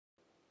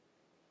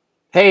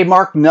Hey,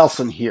 Mark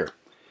Nelson here.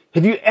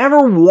 Have you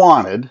ever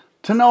wanted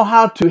to know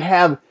how to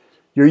have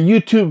your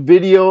YouTube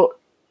video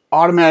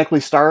automatically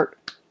start?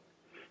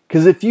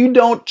 Because if you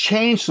don't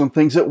change some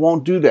things, it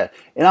won't do that.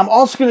 And I'm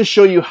also going to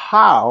show you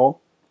how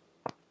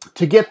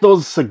to get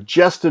those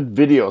suggested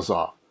videos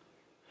off.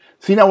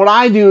 See, now what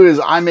I do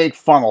is I make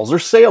funnels or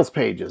sales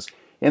pages.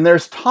 And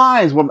there's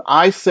times when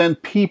I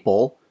send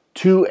people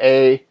to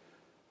a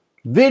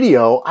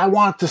video, I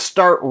want it to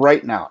start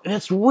right now. And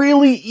it's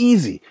really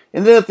easy.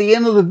 And then at the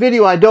end of the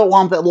video, I don't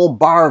want that little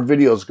bar of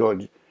videos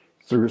going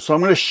through. So I'm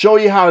going to show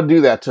you how to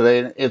do that today.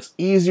 And it's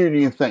easier than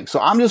you think. So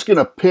I'm just going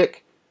to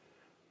pick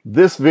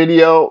this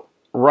video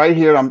right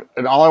here.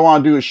 And all I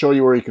want to do is show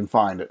you where you can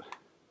find it.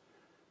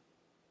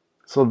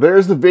 So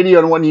there's the video.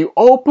 And when you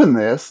open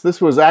this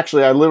was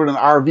actually, I live in an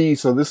RV,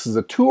 so this is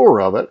a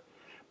tour of it.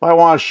 But I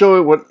want to show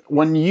you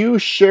when you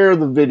share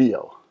the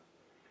video.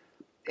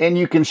 And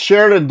you can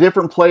share it in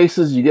different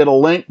places. You get a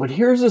link, but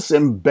here's this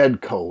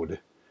embed code.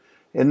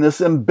 And this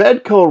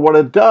embed code, what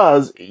it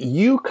does,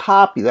 you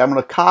copy that. I'm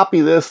going to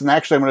copy this, and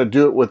actually I'm going to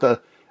do it with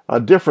a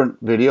different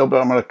video, but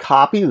I'm going to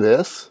copy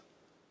this.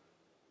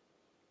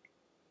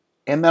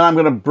 And then I'm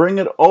going to bring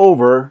it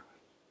over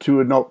to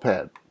a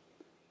notepad.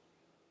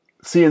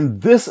 See,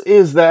 and this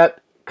is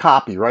that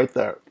copy right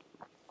there.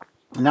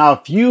 Now,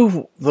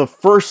 the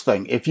first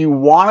thing, if you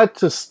want it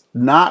to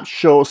not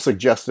show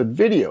suggested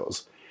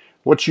videos,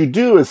 what you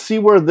do is see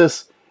where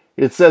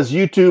it says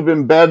YouTube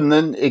embed, and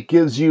then it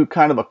gives you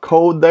kind of a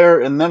code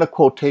there and then a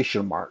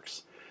quotation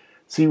marks.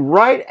 See,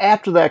 right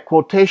after that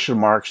quotation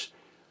marks,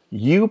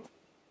 you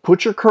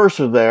put your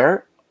cursor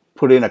there,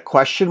 put in a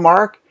question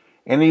mark,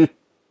 and you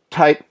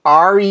type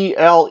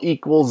REL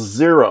equals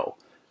 0.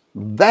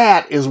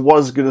 That is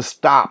what's going to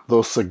stop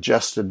those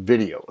suggested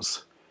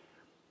videos.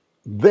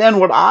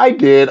 Then what I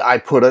did, I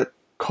put a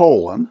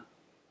colon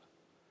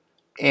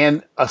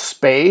and a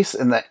space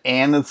and the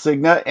and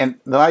insignia, and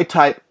then I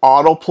type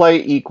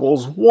AutoPlay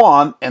equals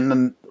 1, and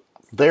then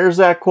there's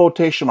that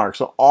quotation mark.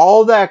 So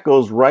all that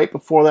goes right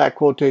before that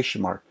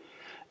quotation mark.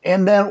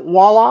 And then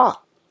voila.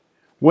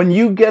 When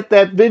you get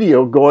that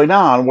video going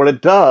on, what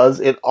it does,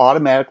 it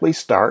automatically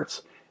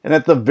starts, and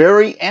at the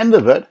very end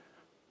of it,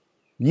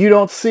 you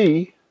don't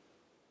see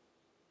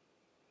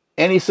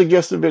any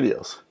suggested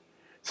videos.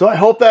 So I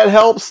hope that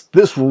helps.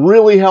 This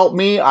really helped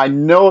me. I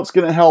know it's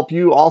going to help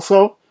you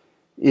also.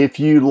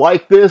 If you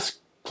like this,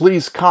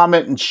 please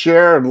comment and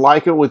share and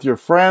like it with your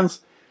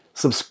friends.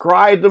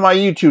 Subscribe to my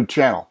YouTube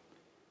channel,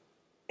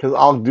 because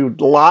I'll do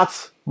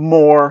lots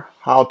more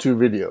how-to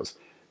videos.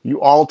 You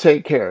all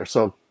take care.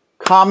 So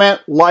comment,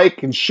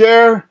 like, and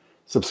share.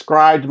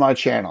 Subscribe to my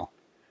channel.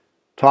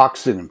 Talk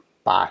soon.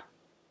 Bye.